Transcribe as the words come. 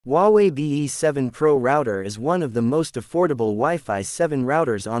Huawei BE7 Pro Router is one of the most affordable Wi-Fi 7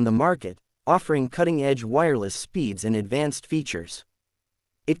 routers on the market, offering cutting-edge wireless speeds and advanced features.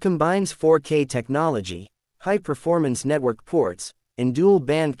 It combines 4K technology, high-performance network ports, and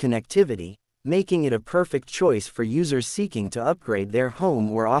dual-band connectivity, making it a perfect choice for users seeking to upgrade their home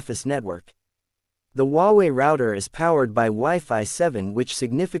or office network. The Huawei router is powered by Wi-Fi 7, which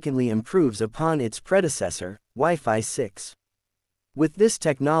significantly improves upon its predecessor, Wi-Fi 6. With this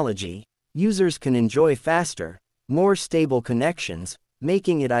technology, users can enjoy faster, more stable connections,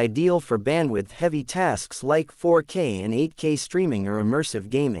 making it ideal for bandwidth-heavy tasks like 4K and 8K streaming or immersive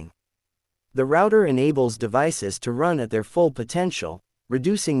gaming. The router enables devices to run at their full potential,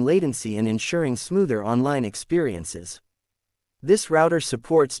 reducing latency and ensuring smoother online experiences. This router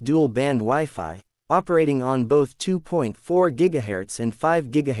supports dual-band Wi-Fi, operating on both 2.4 GHz and 5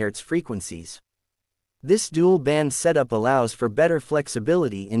 GHz frequencies. This dual-band setup allows for better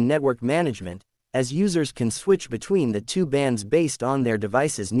flexibility in network management, as users can switch between the two bands based on their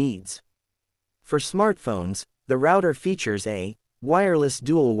device's needs. For smartphones, the router features a wireless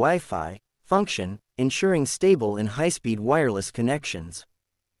dual Wi-Fi function, ensuring stable and high-speed wireless connections.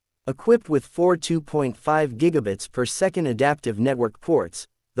 Equipped with four 2.5 gigabits per second adaptive network ports,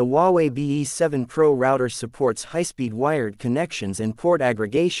 the Huawei BE7 Pro router supports high-speed wired connections and port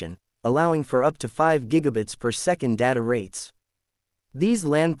aggregation, allowing for up to 5 gigabits per second data rates. These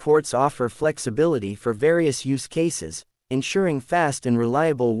LAN ports offer flexibility for various use cases, ensuring fast and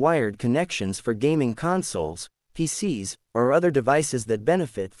reliable wired connections for gaming consoles, PCs, or other devices that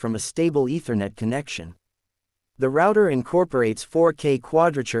benefit from a stable Ethernet connection. The router incorporates 4K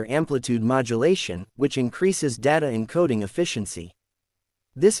quadrature amplitude modulation, which increases data encoding efficiency.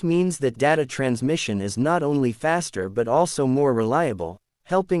 This means that data transmission is not only faster but also more reliable,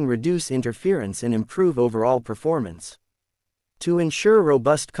 helping reduce interference and improve overall performance. To ensure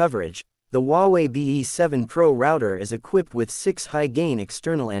robust coverage, the Huawei BE7 Pro router is equipped with 6 high-gain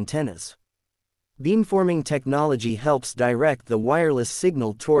external antennas. Beamforming technology helps direct the wireless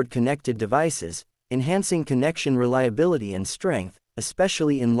signal toward connected devices, enhancing connection reliability and strength,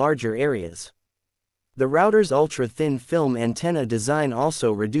 especially in larger areas. The router's ultra-thin film antenna design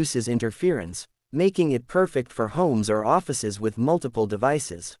also reduces interference, making it perfect for homes or offices with multiple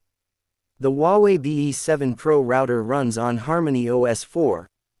devices. The Huawei BE7 Pro router runs on Harmony OS 4,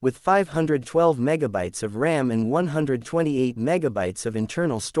 with 512 MB of RAM and 128 MB of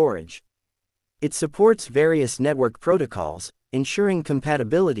internal storage. It supports various network protocols, ensuring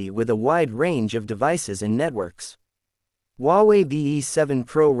compatibility with a wide range of devices and networks. Huawei BE7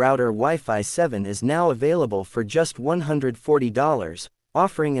 Pro router Wi-Fi 7 is now available for just $140,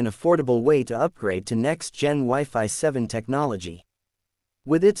 offering an affordable way to upgrade to next-gen Wi-Fi 7 technology.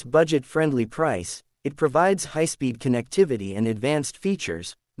 With its budget-friendly price, it provides high-speed connectivity and advanced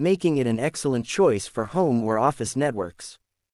features, making it an excellent choice for home or office networks.